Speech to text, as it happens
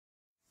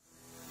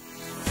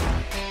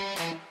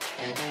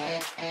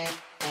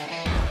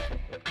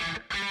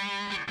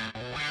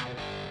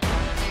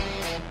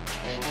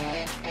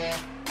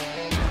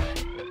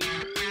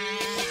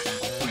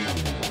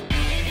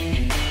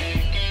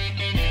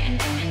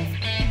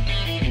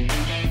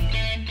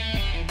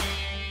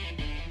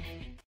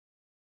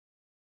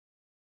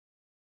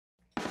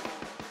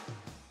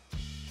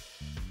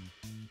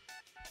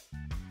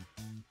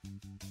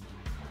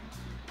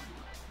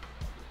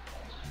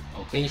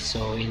Okay,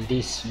 so in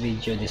this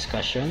video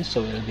discussion,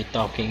 we'll be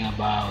talking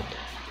about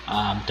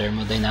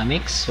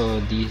thermodynamics.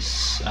 So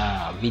this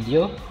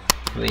video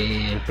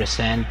will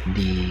present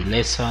the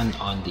lesson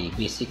on the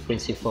basic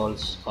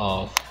principles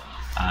of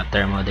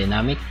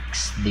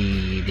thermodynamics,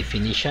 the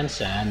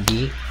definitions and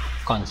the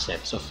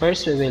concepts. So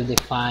first we will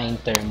define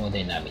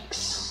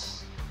thermodynamics.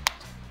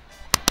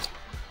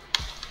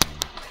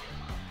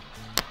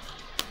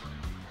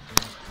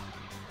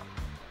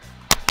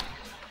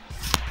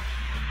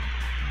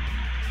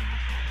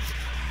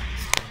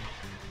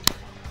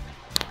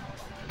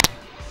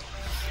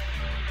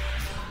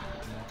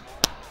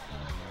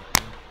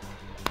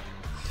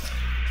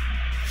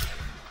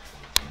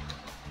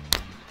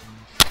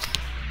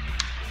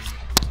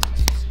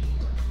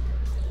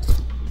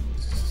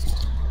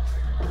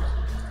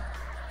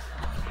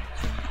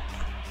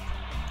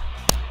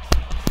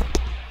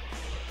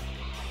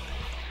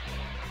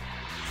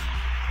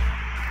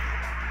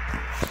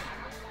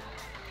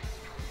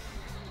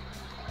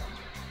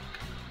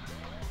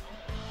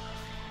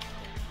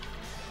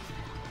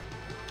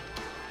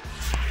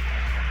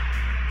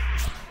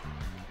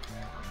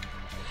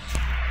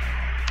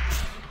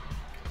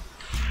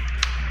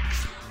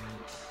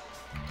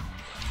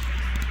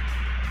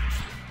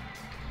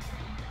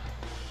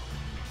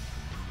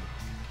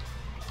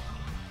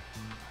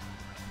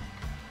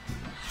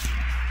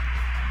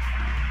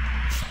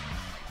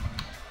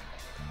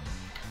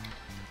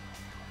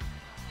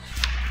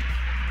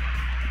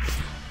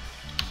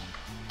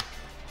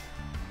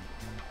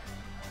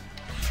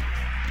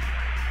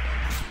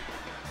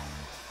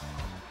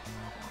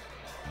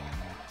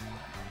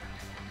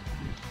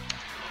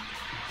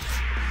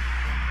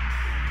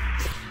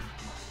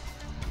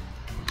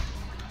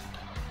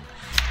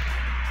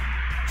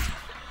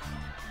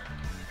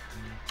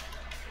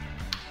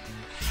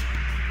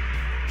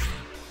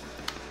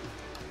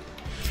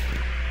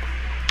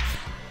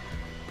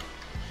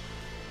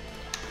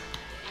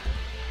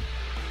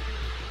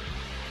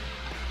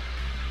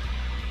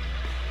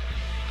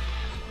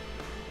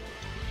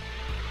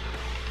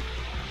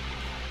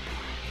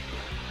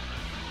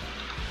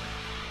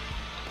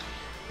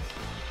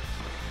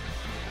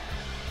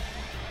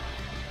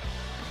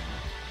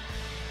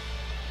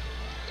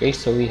 Okay,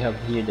 so we have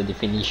here the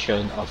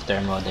definition of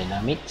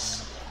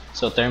thermodynamics.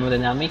 So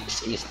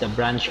thermodynamics is the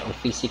branch of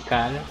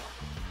physical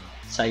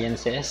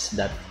sciences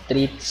that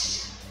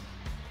treats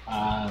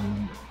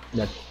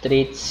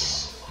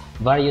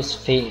various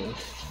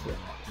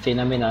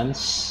phenomena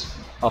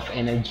of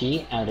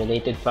energy and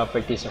related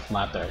properties of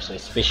matter. So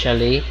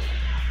especially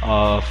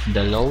of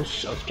the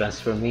laws of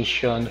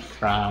transformation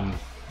from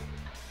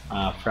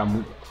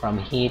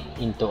heat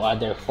into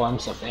other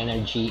forms of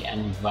energy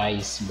and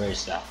vice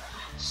versa.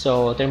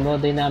 So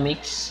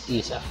thermodynamics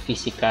is a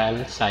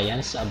physical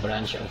science, a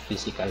branch of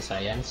physical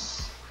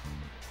science.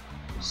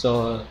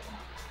 So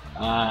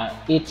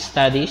it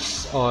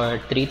studies or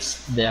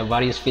treats the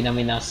various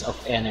phenomena of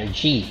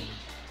energy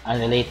and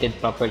related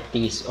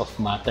properties of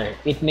matter.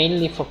 It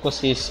mainly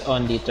focuses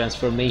on the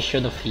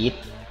transformation of heat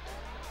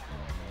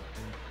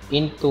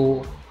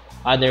into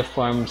other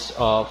forms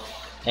of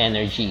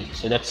energy.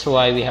 So that's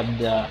why we have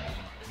the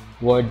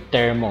word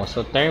thermo.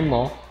 So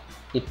thermo,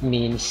 it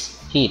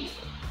means heat.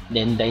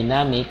 Then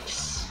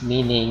dynamics,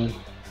 meaning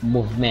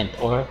movement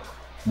or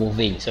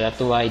moving. So that's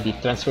why the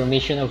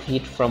transformation of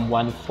heat from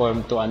one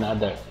form to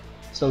another.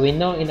 So we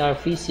know in our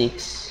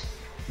physics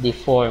the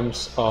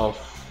forms of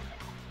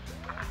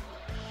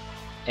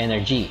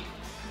energy.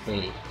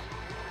 Okay,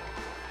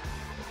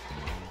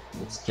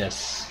 it's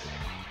just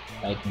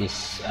like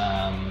this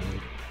a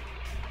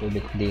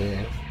little bit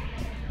there.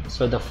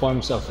 So the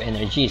forms of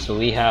energy. So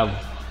we have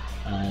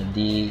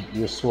the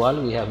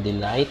usual. We have the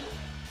light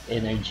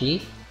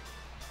energy.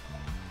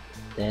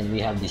 Then we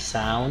have the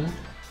sound.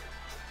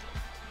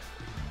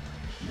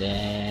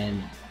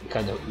 Then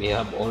we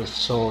have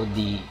also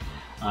the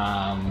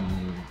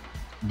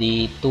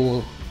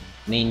two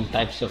main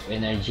types of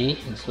energy.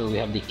 So we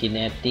have the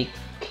kinetic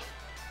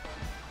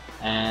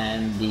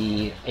and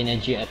the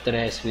energy at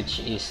rest, which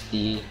is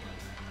the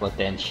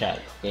potential.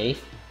 Okay,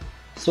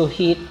 so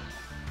heat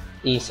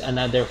is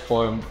another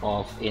form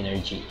of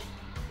energy.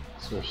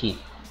 So heat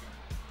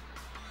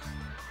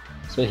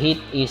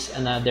is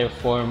another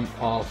form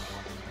of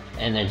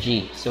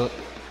energy. So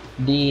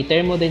the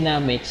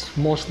thermodynamics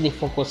mostly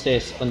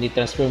focuses on the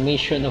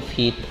transformation of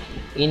heat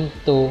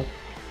into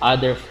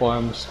other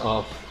forms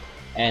of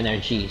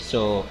energy.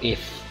 So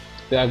if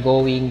we are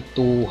going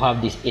to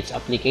have its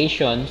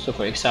application, so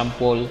for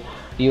example,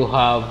 you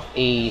have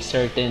a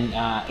certain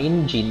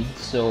engine.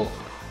 So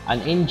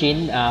an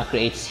engine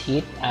creates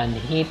heat, and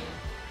heat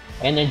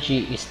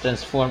energy is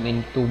transformed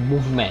into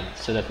movement.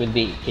 So that will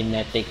be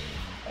kinetic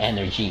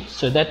energy.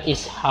 So that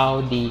is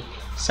how the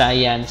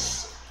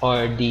science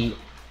or the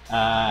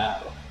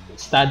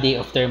study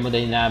of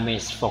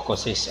thermodynamics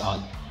focuses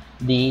on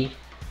the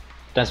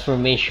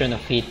transformation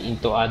of heat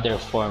into other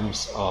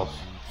forms of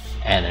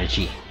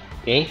energy.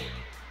 Okay,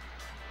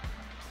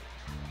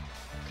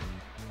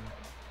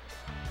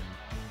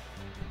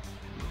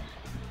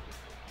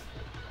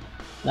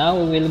 Now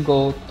we will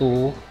go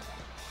to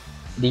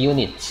the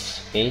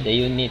units, okay, the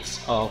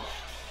units of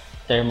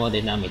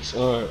thermodynamics,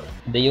 or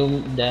the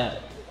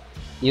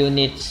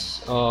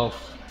units of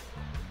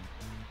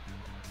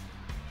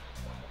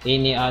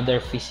any other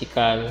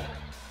physical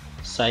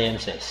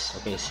sciences.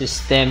 Okay,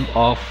 system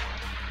of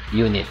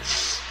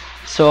units.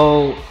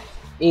 So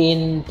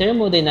in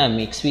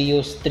thermodynamics, we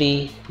use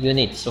three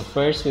units. So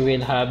first, we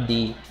will have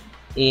the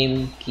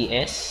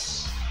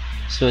MKS.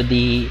 So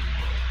the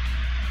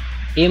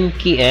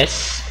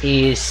MKS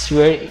is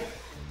where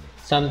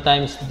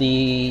sometimes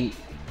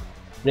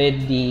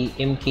read the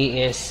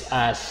MKS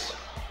as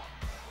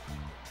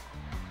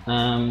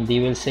they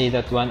will say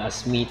that one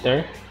as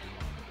meter,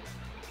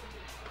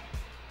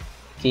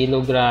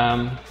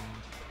 kilogram,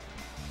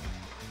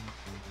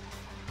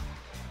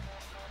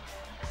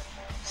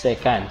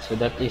 second. So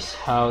that is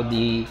how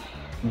they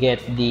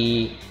get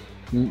the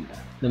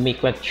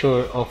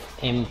nomenclature of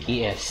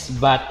MKS.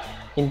 But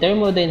in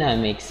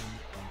thermodynamics,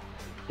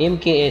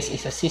 MKS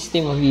is a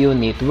system of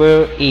unit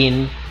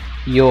wherein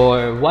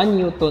your 1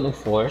 Newton of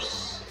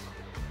force,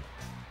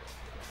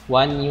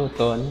 1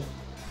 Newton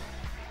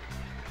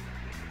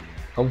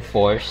of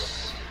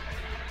force,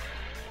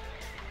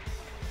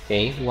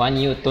 okay, 1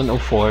 Newton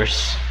of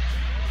force,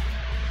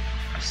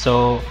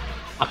 so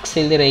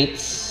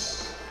accelerates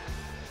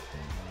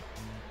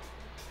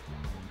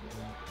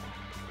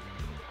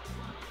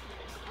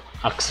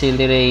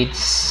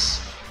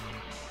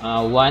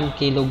 1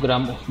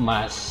 kilogram of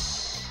mass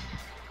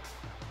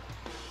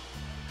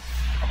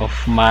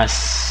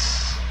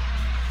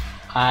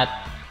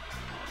at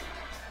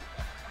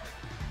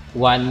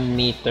 1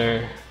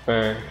 meter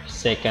per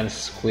second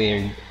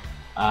squared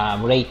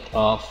rate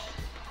of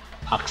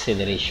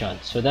acceleration.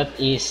 So that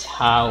is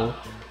how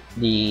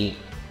the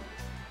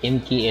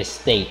MKS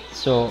state.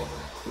 So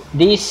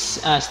this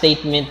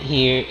statement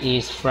here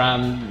is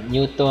from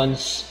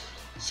Newton's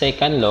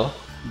second law,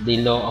 the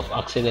law of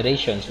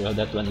acceleration. So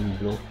that one in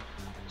blue.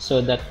 So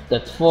that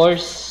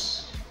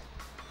force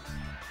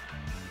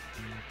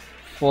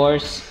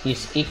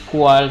is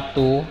equal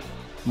to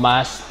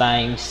mass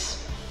times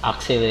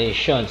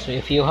acceleration. So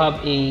if you have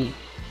a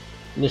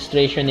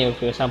illustration here,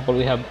 for example,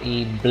 we have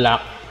a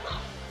block,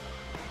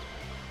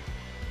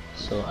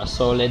 so a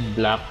solid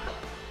block.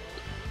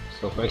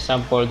 So for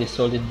example, the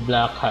solid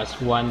block has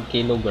 1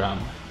 kilogram.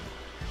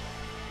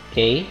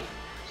 Okay,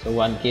 so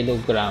 1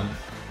 kilogram.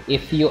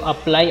 If you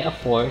apply a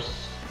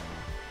force,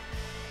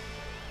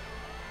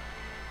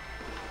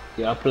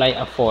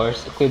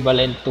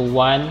 equivalent to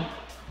 1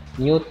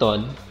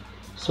 Newton,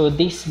 so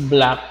this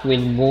block will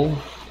move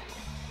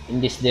in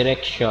this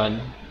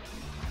direction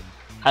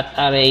at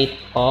a rate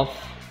of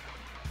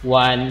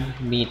 1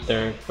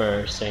 meter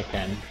per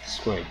second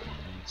squared.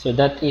 So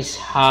that is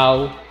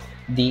how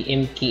the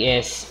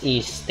MKS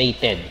is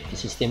stated, the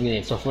system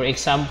unit. So for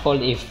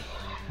example, if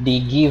the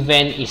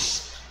given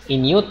is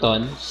in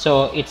Newton,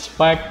 so its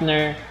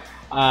partner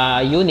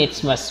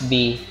units must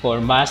be for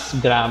mass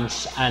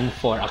grams and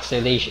for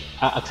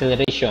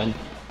acceleration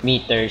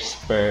meters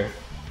per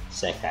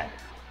second.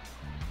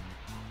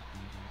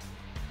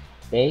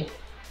 Okay,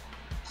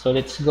 so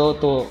let's go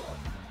to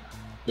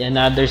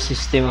another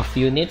system of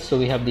units. So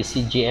we have the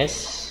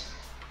CGS.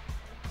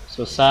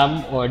 So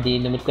sum, or the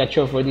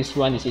nomenclature for this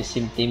one is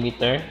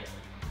centimeter,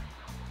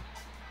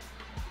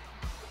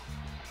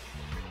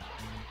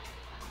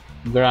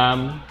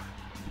 gram,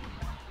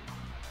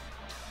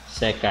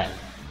 second.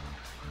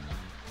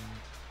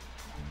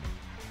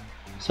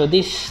 So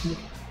this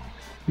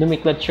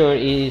nomenclature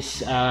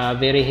is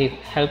very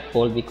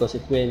helpful because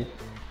it will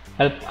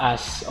help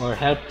us or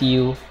help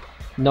you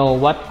know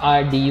what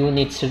are the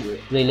units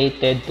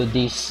related to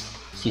this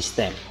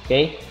system.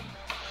 Okay,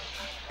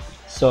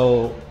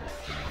 so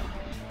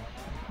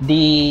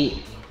the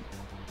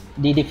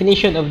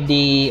definition of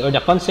the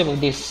concept of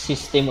this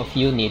system of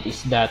unit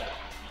is that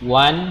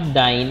one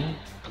dyne,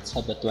 let's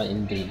have that one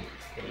in green.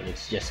 Okay,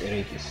 let's just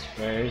erase this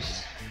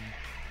first.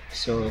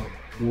 So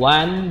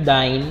one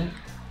dyne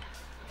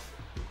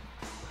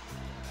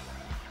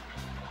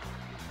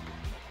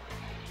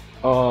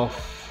of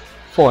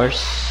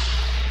force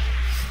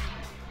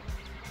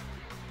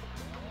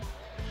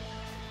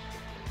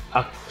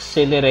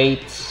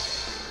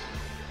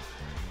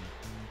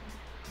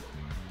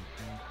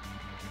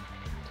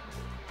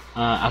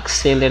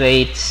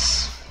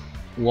accelerates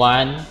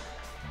 1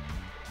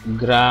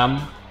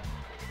 gram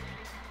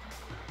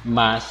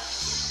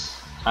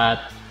mass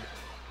at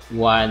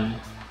 1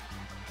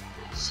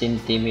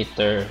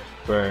 centimeter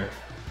per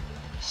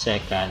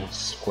second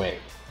squared.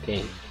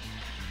 Okay,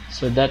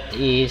 so that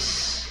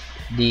is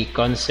the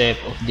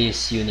concept of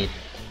this unit.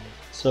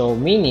 So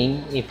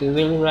meaning, if we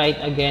will write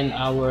again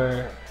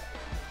our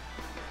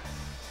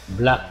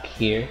block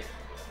here,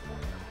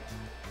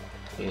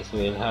 okay, so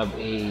we'll have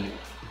a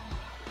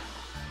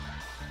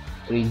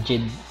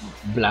rigid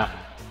block.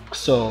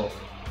 So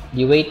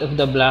the weight of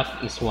the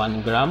block is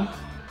 1 gram.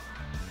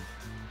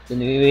 Then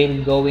we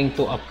will going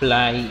to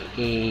apply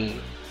a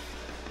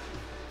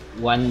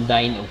 1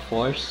 dyne of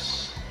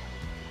force.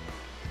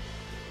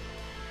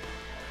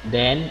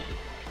 Then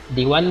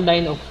the one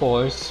line of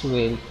force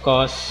will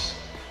cause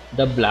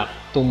the block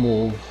to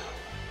move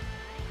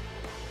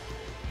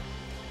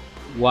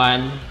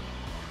 1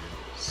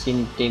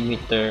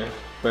 centimeter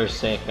per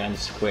second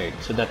squared.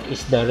 So that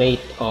is the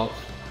rate of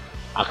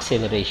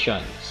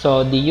acceleration.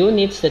 So the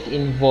units that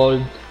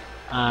involved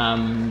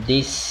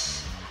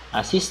this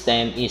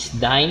system is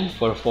dyne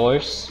for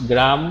force,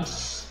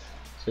 grams.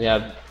 So we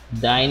have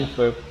dyne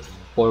for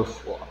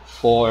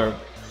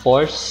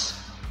force,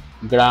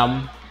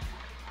 gram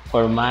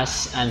for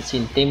mass, and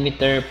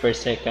centimeter per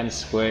second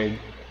squared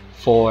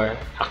for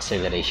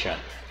acceleration.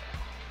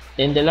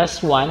 Then the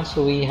last one,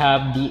 so we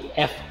have the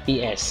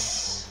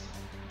FPS.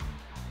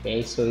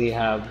 Okay, so we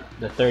have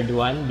the third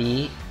one,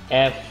 the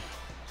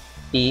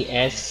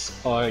FPS,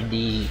 or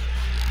the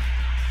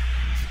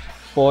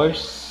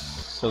force.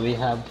 So we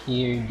have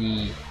here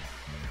the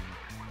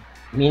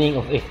meaning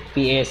of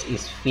FPS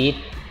is feet,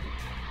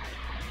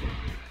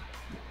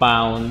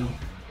 pound,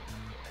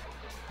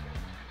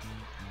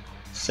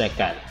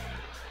 second.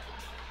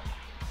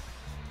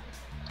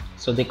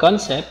 So the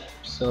concept,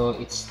 so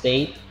it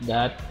states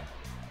that,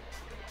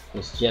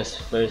 let's just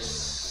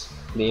first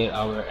clear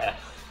our F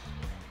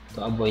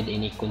to avoid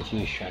any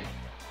confusion.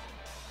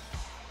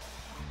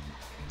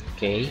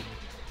 Okay,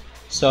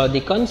 so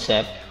the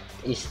concept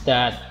is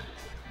that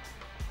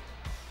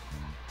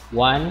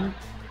 1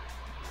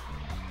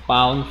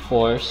 pound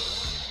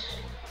force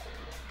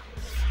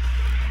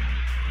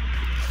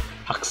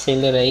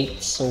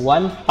accelerates. So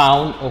 1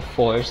 pound of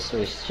force, so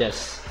it's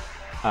just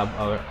have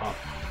our off.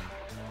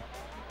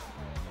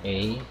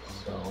 Okay,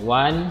 so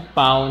 1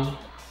 pound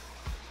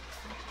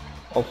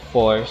of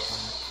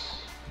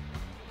force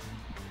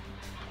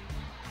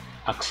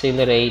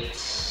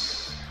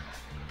accelerates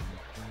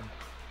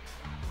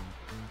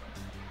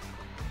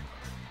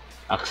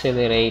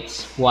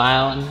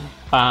 1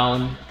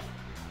 pound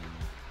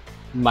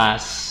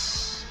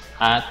mass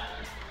at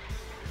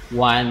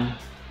 1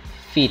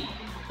 feet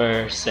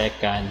per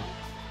second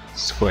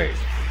squared.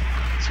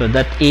 So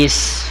that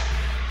is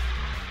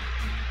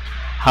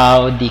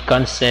how the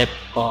concept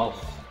of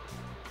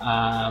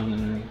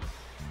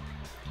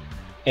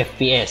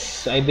FPS.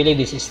 So I believe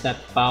this is not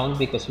pound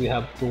because we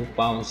have 2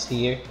 pounds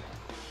here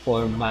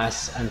for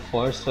mass and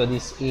force. So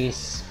this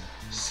is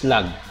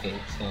slug. Okay,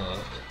 so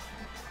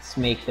let's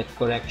make that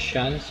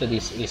correction. So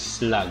this is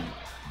slug.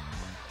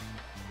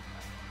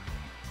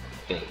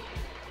 Okay,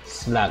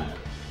 slug.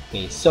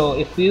 Okay, so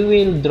if we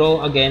will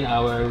draw again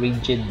our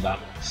rigid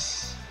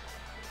box.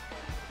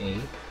 Okay,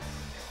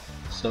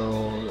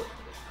 so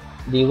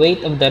the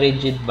weight of the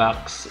rigid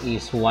box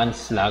is 1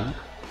 slug.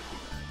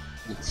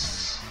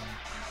 Let's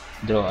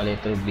draw a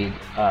little bit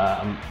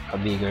a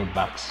bigger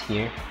box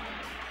here.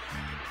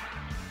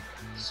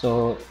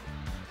 So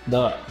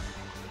the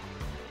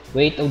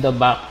weight of the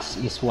box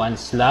is 1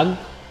 slug.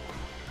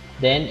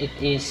 Then it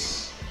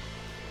is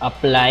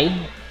applied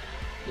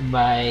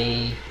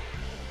by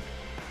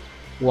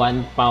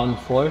 1 pound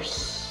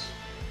force.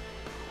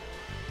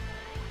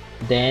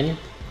 Then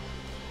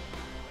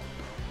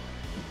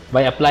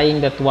by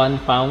applying that 1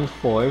 pound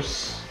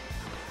force,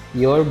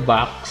 your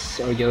box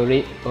or your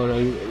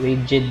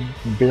rigid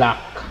block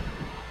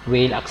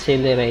will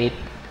accelerate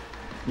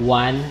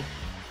 1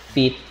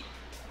 feet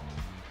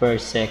per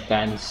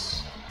second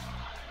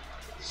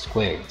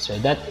squared. So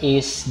that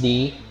is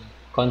the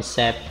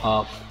concept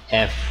of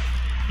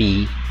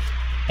FPS.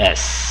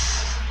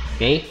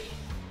 Okay.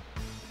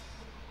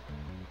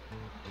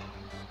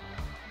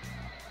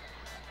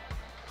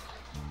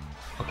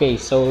 Okay,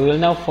 so we will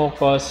now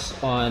focus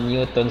on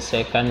Newton's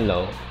second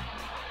law.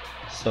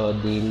 So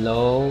the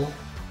law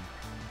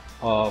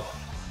of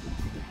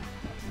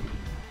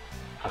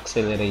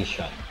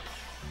acceleration.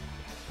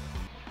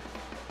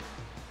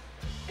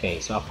 Okay,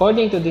 so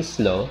according to this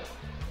law,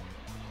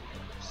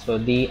 so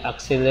the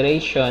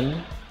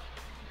acceleration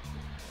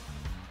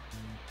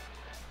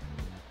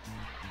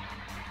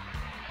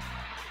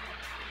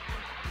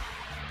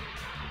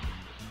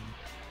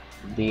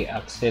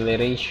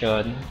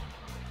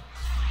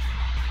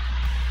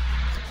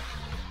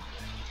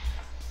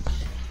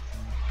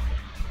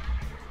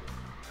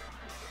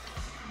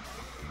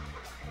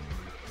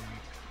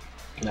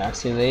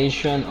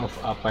of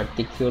a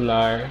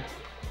particular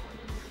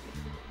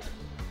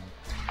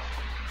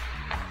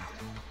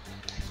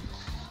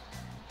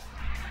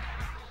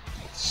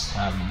let's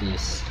have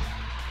this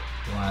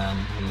one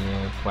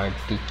here,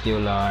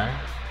 particular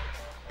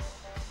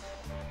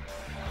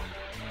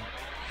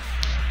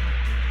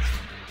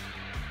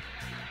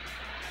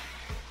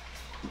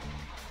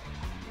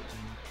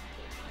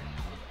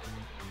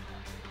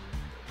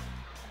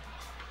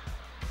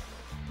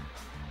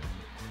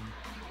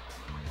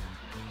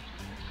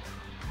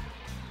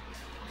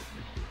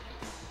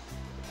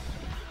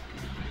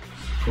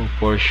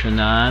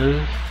proportional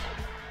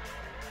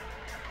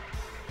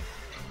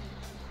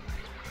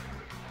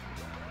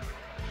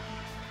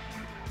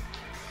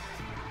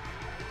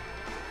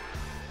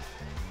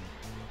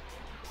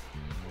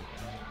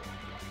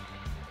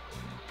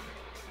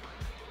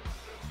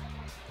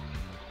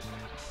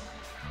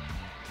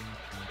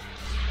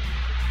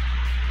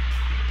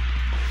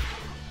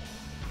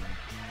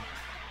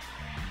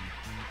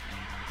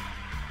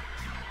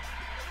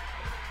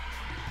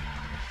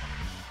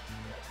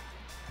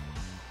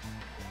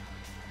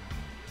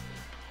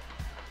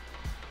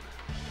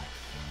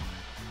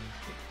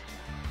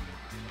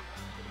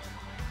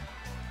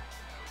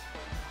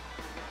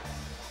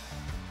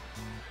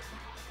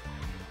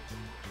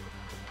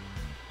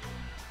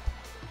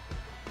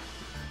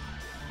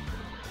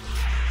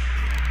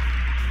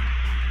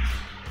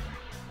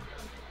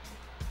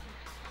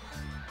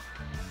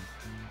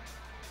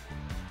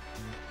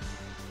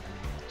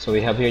So we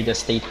have here the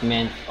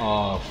statement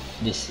of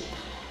this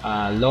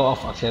law of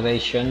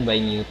acceleration by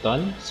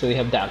Newton. So we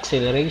have the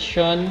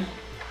acceleration.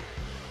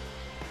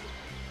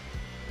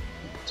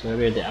 So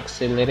here the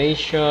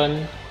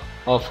acceleration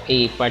of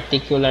a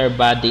particular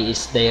body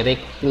is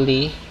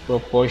directly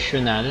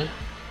proportional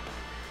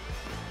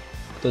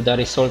to the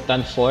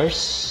resultant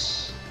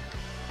force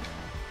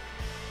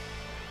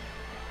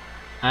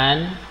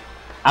and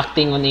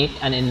acting on it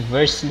and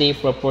inversely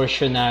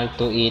proportional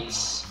to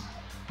its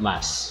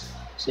mass.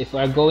 So if we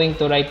are going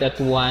to write that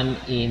one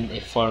in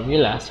a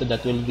formula, so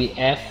that will be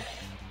F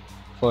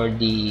for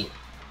the,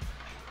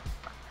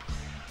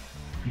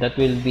 that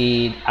will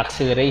be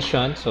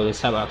acceleration. So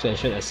let's have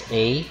acceleration as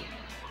A.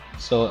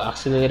 So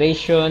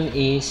acceleration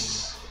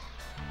is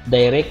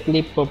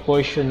directly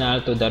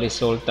proportional to the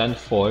resultant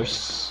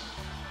force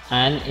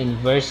and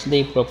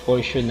inversely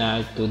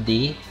proportional to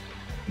the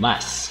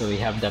mass. So we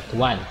have that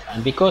one.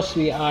 And because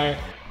we are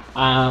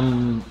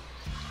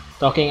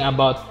talking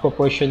about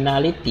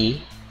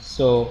proportionality,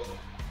 so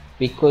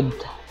we could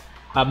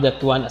have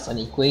that one as an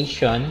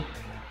equation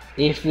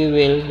if we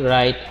will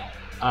write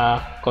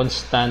a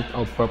constant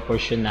of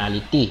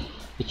proportionality,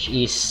 which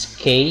is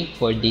K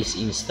for this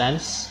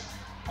instance,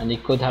 and we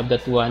could have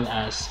that one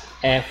as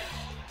F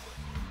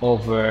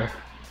over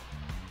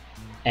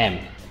M.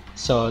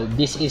 So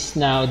this is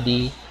now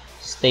the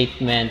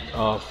statement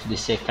of the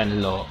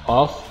second law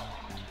of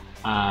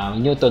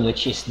Newton,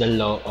 which is the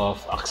law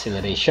of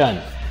acceleration.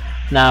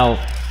 Now,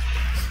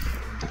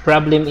 the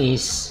problem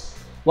is,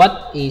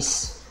 what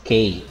is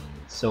K?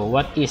 So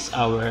what is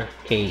our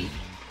K?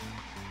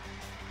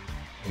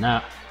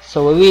 Now,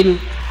 so we will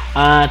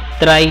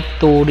try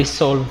to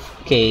resolve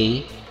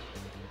K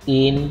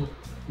in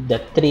the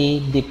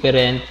three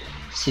different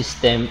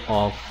system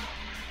of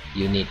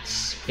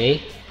units.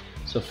 Okay,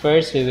 so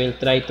first we will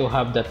try to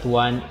have that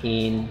one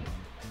in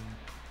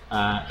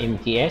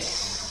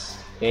MKS.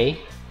 Okay,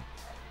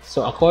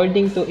 so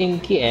according to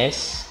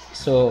MKS,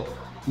 so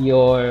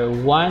your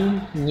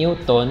 1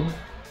 Newton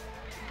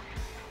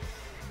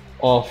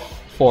of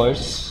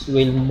force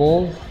will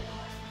move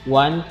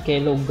 1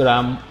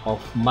 kilogram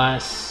of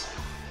mass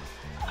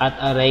at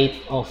a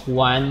rate of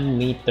 1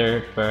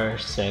 meter per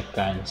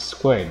second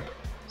squared.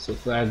 So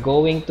if we are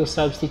going to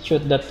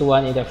substitute that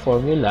one in the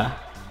formula,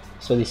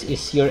 so this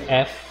is your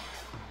F.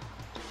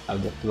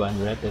 Have that one,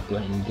 write that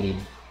one in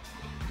green.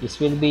 This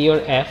will be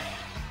your F,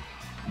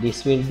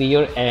 this will be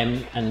your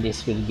M, and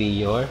this will be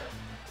your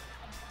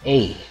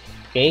A.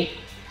 Okay,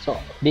 so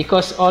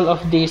because all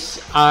of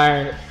these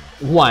are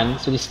 1,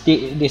 so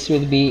this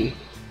will be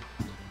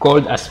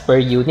called as per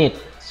unit,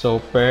 so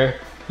per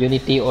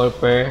unity or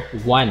per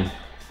 1.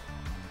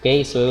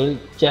 Okay, so we'll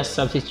just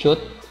substitute.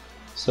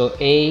 So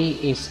A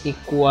is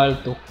equal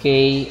to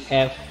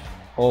KF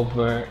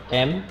over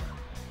M.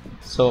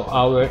 So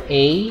our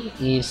A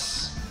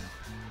is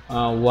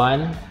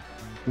 1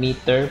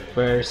 meter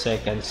per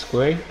second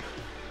squared.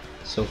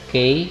 So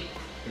K,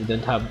 we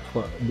don't have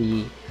for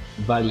the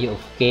value of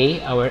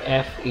K. Our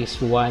F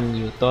is 1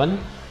 Newton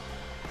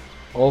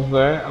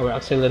over our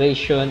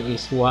acceleration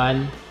is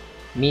 1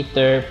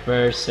 meter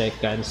per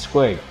second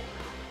squared.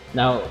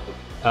 Now,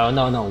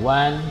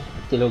 1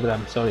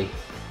 kilogram, sorry,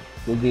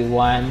 will be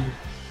 1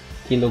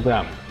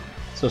 kilogram.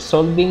 So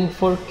solving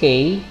for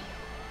K,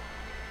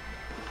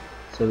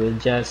 so we'll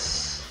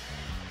just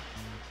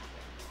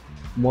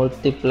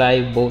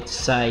multiply both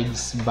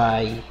sides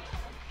by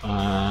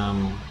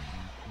 1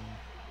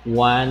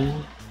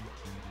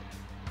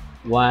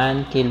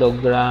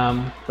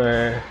 kilogram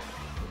per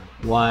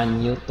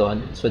 1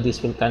 Newton. So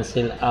this will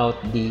cancel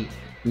out the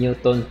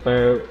Newton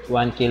per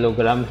 1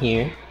 kilogram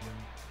here.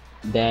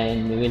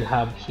 Then we will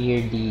have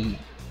here the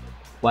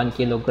 1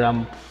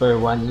 kilogram per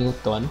 1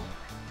 Newton.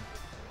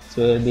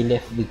 So we'll be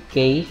left with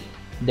K.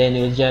 Then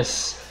we'll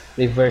just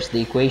reverse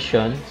the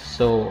equation.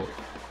 So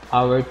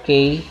our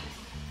K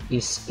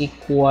is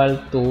equal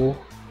to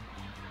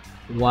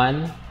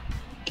 1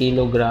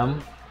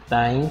 kilogram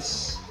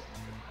times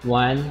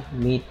 1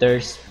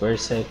 meters per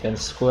second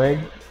squared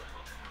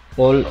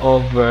all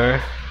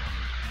over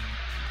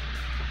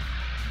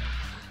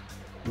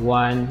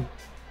 1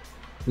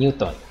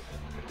 Newton.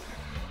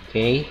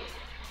 Okay,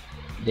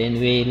 then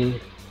we'll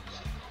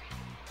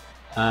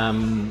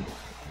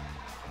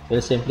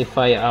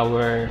simplify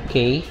our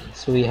K.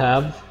 So we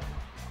have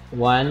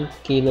 1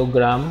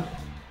 kilogram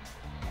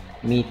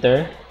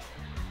meter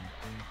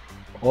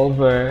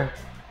over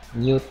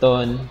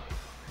Newton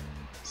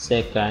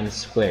second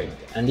squared,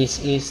 and this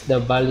is the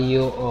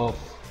value of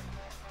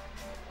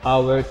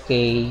our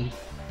K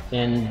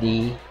and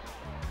the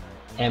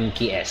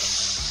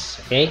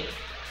MKS. Okay,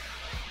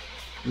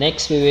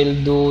 next we will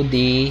do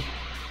the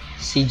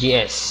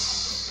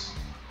CGS.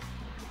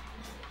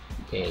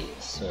 Okay,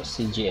 so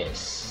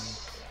CGS.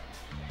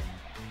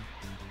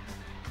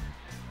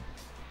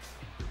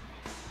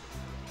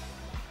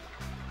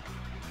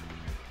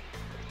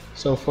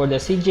 So for the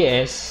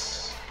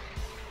CGS,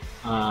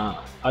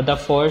 the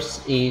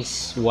force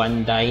is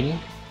 1 dyne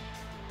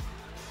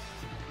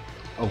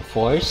of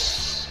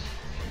force.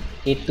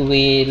 It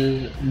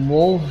will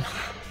move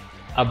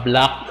a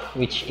block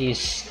which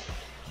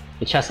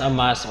has a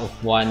mass of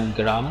 1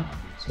 gram.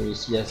 So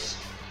it's just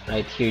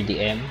right here the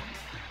M,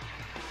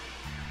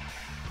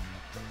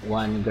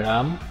 1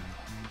 gram,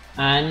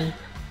 and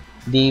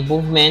the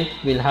movement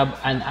will have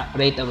an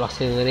rate of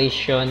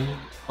acceleration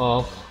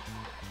of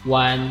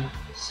 1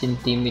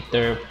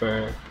 centimeter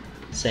per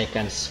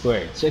second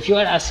squared. So if you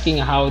are asking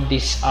how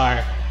these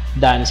are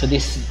done, so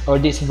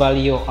this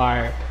value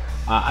are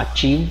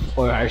achieved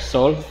or are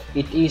solved,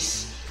 it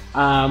is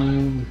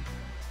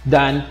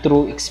done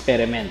through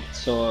experiment,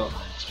 so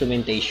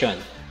instrumentation.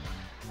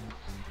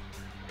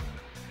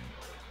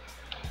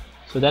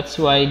 So that's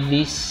why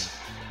these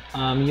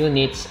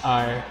units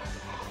are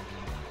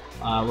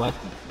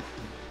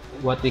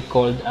what we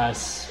called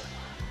as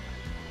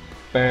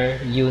per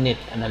unit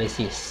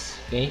analysis,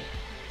 okay,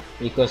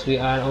 because we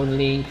are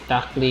only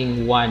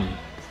tackling one.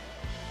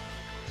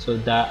 So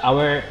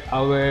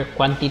our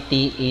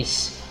quantity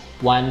is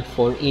 1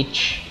 for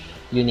each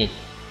unit.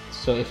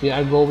 So if we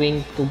are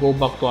going to go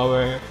back to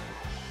our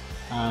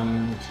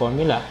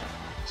formula,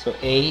 so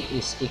A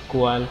is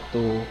equal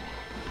to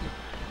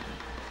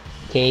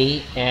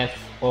Kf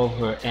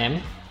over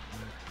M.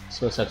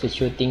 So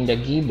substituting the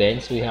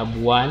givens, we have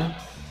 1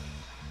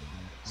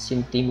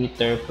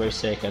 centimeter per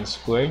second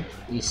squared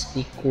is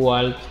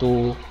equal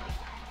to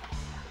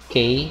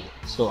K.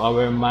 So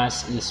our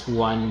mass is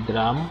 1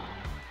 gram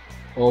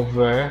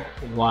over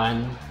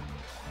 1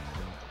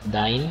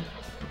 dyne.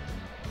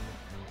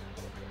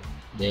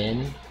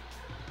 Then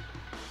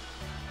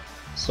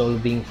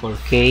solving for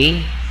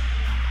K.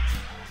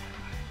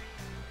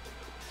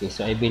 Okay,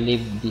 so I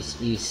believe this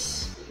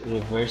is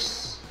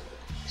reverse.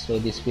 So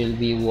this will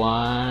be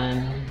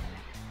 1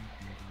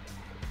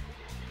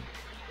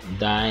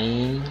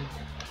 dyne.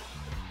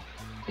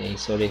 Okay,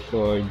 sorry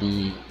for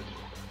the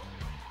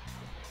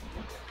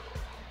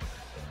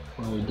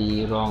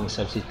wrong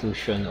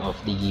substitution of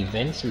the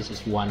given. So this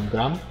is 1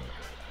 gram.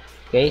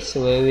 Okay,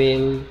 so we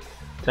will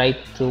try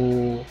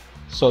to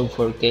solve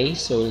for K.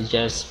 So we'll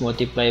just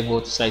multiply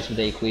both sides of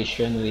the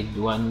equation with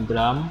 1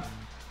 gram,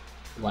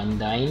 1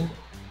 dyne.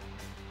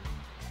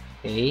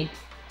 Okay,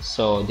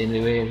 so then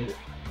we will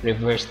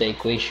reverse the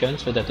equation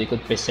so that we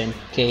could present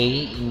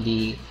K in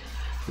the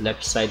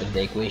left side of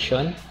the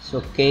equation.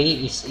 So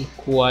K is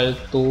equal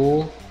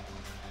to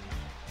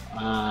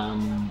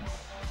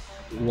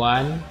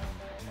 1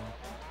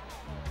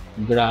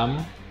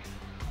 gram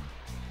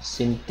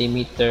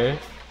centimeter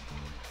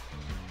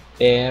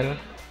per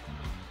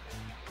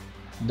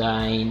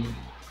dyne.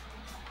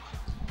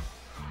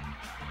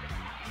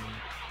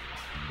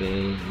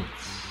 Okay,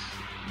 it's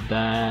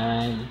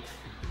dyne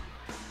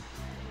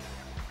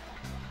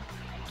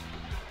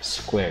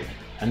squared,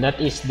 and that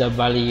is the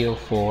value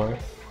for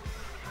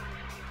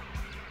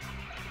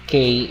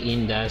K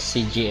in the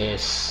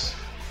CGS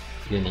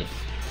unit.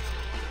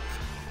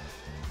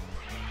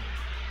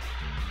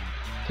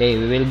 Okay,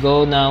 we will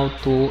go now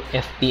to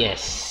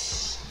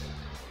FPS.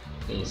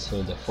 Okay,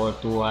 so the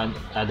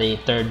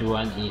third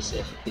one is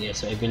FPS.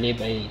 So I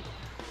believe I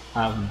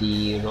have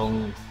the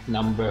wrong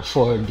number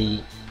for the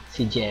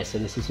CGS. So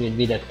this will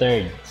be the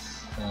third.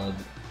 So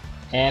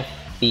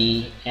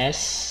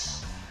FPS.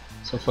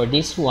 So for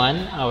this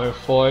one, our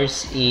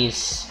force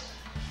is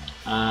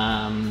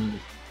 1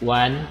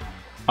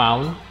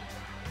 pound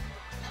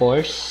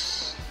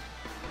force.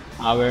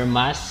 Our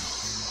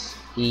mass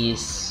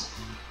is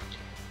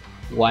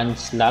 1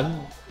 slug.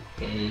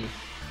 Okay,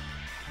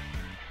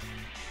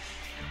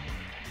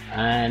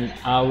 and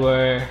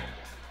our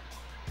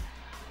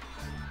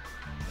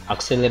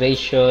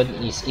acceleration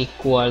is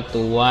equal to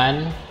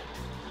 1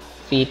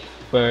 feet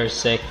per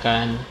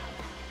second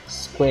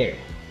squared.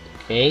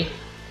 Okay,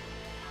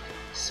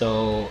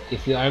 so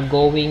if you are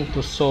going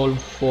to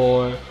solve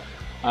for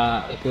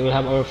if we will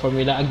have our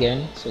formula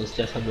again, so it's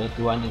just about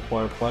 1 in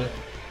purple.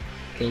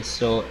 Okay,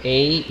 so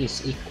A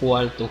is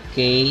equal to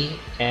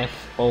Kf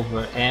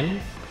over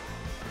M.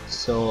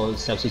 So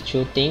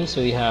substituting,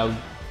 so we have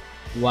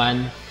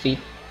 1 feet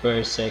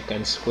per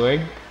second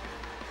squared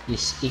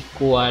is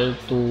equal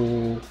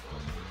to,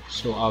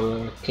 so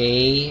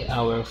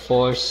our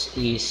force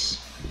is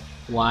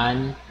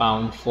 1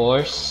 pound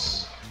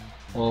force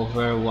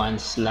over 1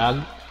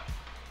 slug.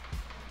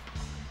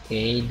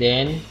 Okay,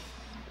 then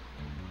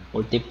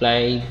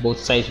multiply both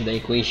sides of the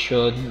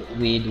equation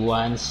with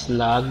 1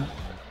 slug,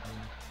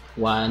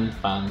 1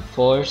 pound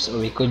force, or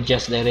we could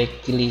just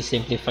directly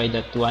simplify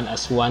that one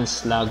as 1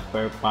 slug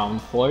per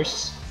pound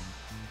force.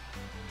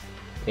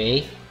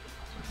 Okay,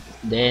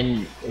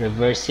 then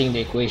reversing the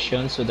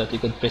equation so that we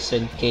could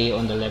present K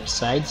on the left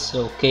side.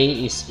 So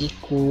K is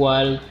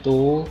equal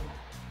to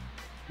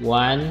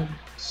 1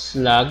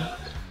 slug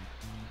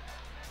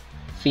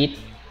feet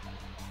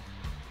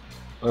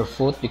or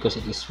foot, because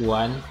it is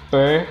 1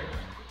 per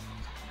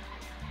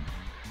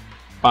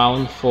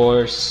pound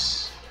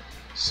force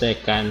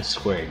second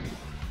squared,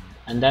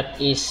 and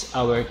that is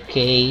our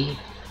K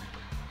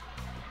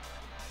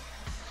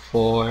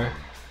for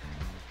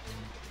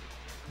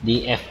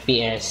the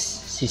FPS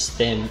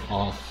system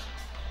of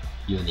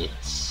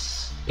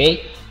units.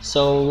 Okay,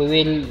 so we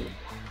will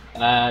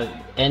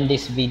end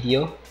this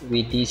video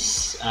with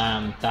this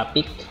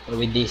topic, or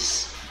with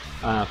this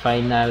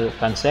final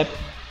concept,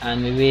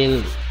 and we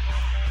will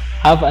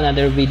have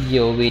another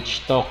video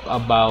which talk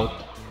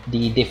about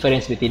the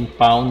difference between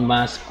pound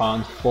mass,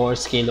 pound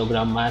force,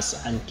 kilogram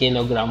mass, and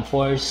kilogram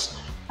force,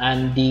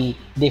 and the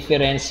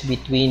difference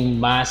between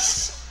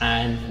mass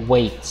and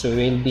weight. So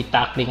we'll be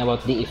tackling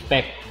about the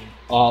effect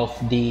of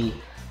the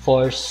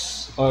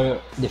force, or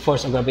the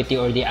force of gravity,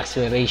 or the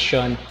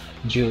acceleration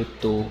due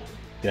to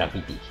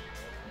gravity.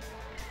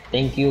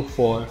 Thank you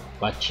for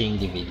watching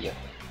the video.